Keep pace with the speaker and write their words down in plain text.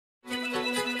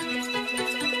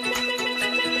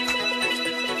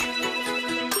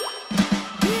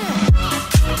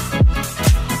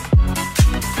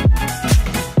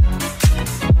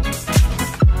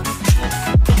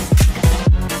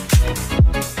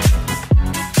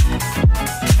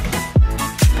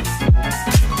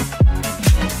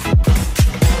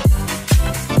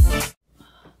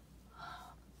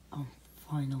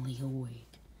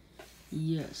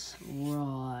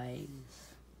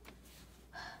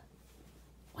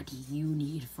What do you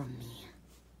need from me?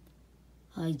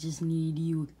 I just need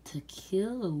you to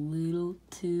kill a little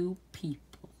two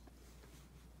people.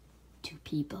 Two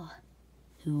people?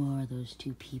 Who are those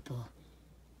two people?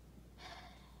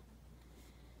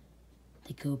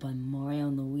 They go by Mario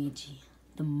and Luigi,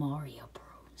 the Mario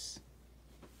Bros.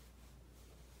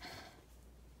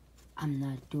 I'm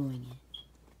not doing it.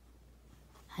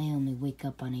 I only wake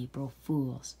up on April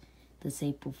Fools. This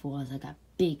April Fools, I got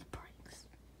big pranks.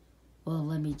 Well,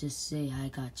 let me just say I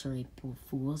got your April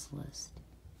Fools list.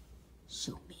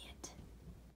 Show me it.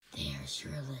 There's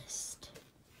your list.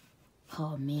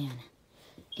 Oh man,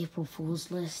 April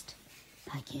Fools list?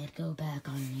 I can't go back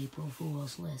on an April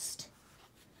Fools list.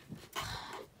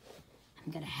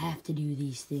 I'm gonna have to do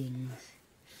these things.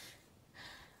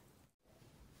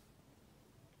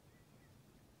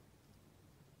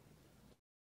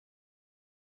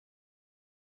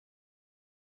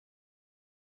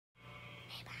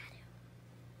 Hey, Badu.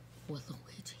 What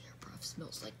Luigi, your breath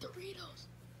smells like Doritos.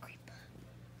 Creeper.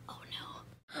 Oh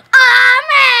no. Ah,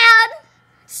 man!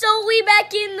 So we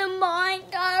back in the mine.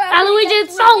 Luigi,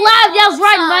 it's so loud. That was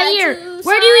right in my ear.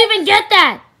 Where do you even get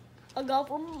that? I got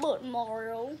from butt,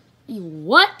 Mario. You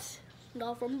what?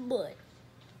 Got from butt.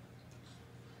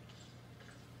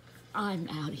 I'm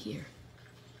out of here.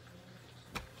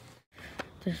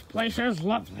 This place is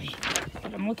lovely,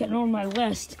 but I'm looking on my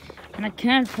list, and I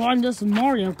can't find this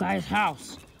Mario guy's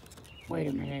house. Wait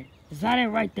a minute, is that it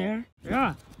right there?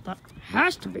 Yeah, that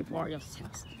has to be Mario's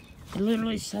house. It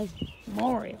literally says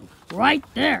Mario right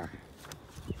there.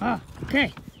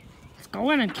 Okay, let's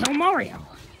go in and kill Mario.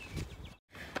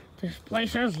 This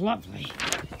place is lovely,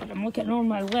 but I'm looking on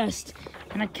my list,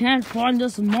 and I can't find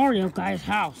this Mario guy's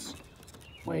house.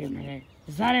 Wait a minute,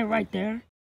 is that it right there?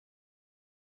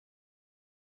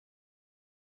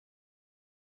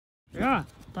 Yeah,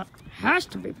 that has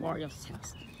to be Mario's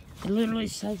house. It literally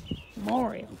says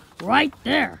Mario right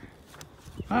there.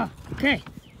 Okay,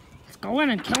 let's go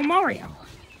in and kill Mario.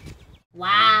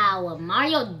 Wow,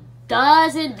 Mario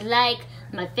doesn't like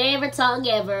my favorite song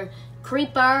ever,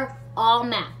 Creeper All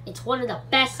Map. It's one of the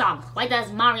best songs. Why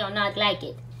does Mario not like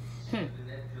it?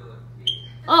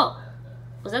 Oh,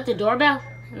 was that the doorbell?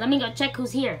 Let me go check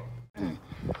who's here.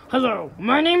 Hello,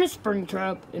 my name is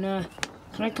Springtrap, and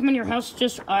can I come in your house?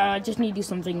 I just need to do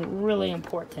something really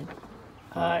important.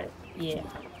 Yeah.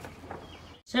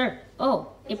 Sir,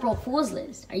 oh, April Fool's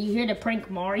list. Are you here to prank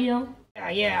Mario?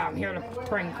 Yeah, I'm here to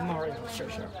prank Mario. Sure.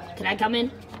 Can I come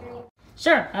in?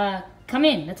 Sure, come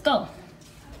in. Let's go.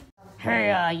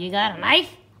 Hey, you got a knife?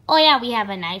 Oh yeah, we have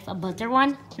a knife. A butter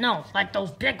one? No, like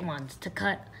those big ones to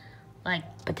cut, like,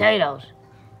 potatoes.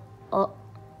 Oh,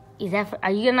 is that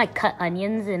are you gonna, like, cut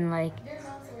onions and, like,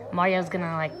 Mario's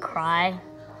gonna, like, cry?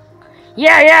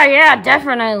 Yeah,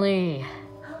 definitely.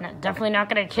 Definitely not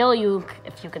gonna kill you,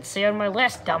 if you could see on my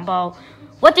list, Dumbo.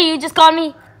 What did you just call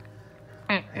me?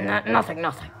 Nothing.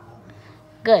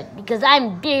 Good, because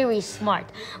I'm very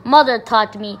smart. Mother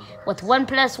taught me what 1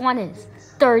 + 1 is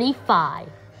 35.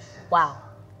 Wow,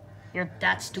 you're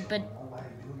that stupid?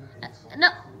 No,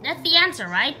 that's the answer,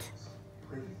 right?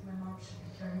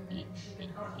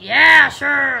 Yeah,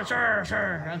 sure.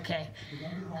 Okay.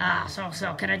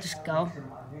 So can I just go?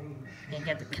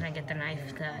 Can I get the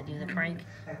knife to do the prank?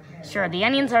 Sure, the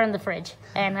onions are in the fridge.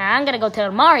 And I'm gonna go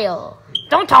tell Mario.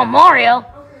 Don't tell Mario!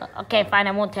 Okay, fine,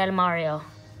 I won't tell Mario.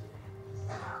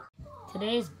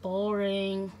 Today's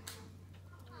boring.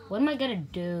 What am I gonna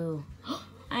do?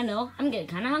 I know, I'm getting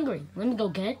kinda hungry. Let me go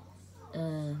get,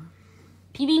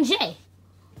 PB&J.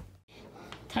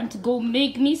 Time to go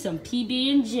make me some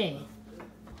PB&J.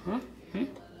 Huh?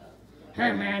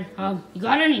 Hey man, you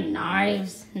got any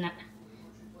knives?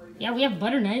 Yeah, we have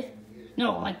butter knife.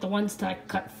 No, like the ones that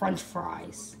cut French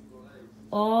fries.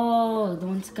 Oh, the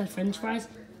ones that cut French fries?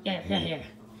 Yeah.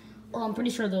 Oh, I'm pretty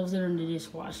sure those are in the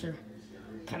dishwasher.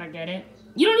 Can I get it?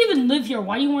 You don't even live here.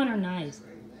 Why do you want our knives?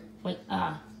 Wait,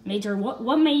 Major,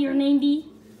 what may your name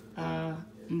be?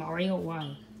 Mario,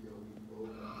 why?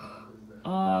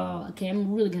 Oh, okay,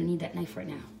 I'm really gonna need that knife right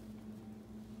now.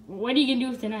 What are you gonna do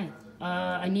with the knife?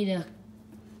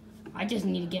 I just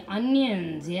need to get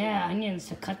onions. Yeah, onions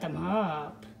to cut them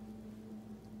up.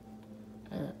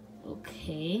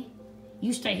 Okay.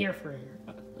 You stay here for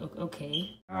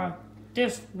okay.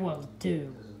 This will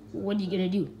do. What are you gonna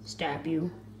do? Stab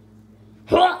you?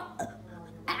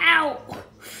 Ow!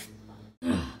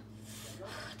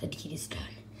 The deed is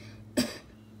done.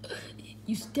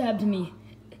 You stabbed me.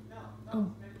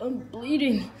 I'm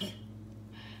bleeding.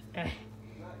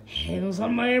 It was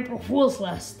on my April Fool's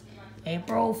list.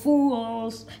 April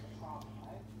Fools.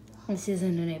 This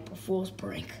isn't an April Fool's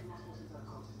prank.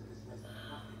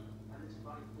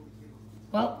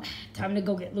 Well, time to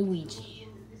go get Luigi.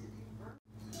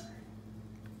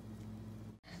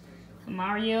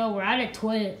 Mario, we're at a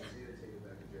toilet.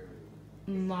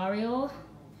 Mario?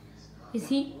 Is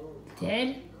he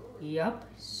dead? Yup,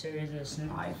 see this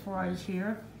knife right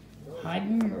here? I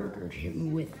murdered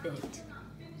him with it.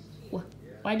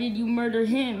 Why did you murder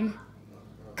him?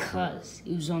 'Cause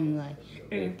he was on the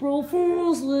April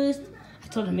Fool's list. I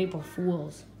told him April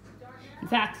Fools. In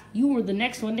fact, you were the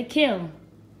next one to kill.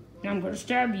 Now I'm gonna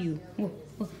stab you.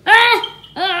 Ah!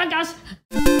 Ah, gosh!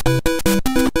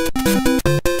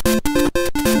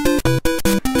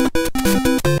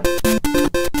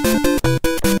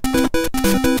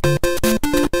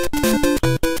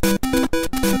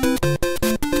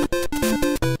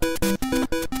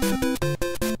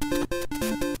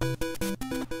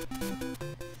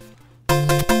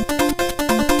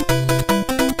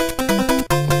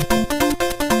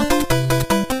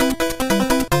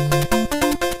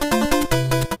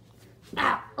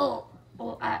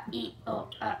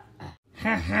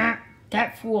 Haha,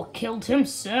 that fool killed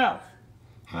himself.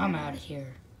 I'm out of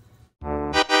here.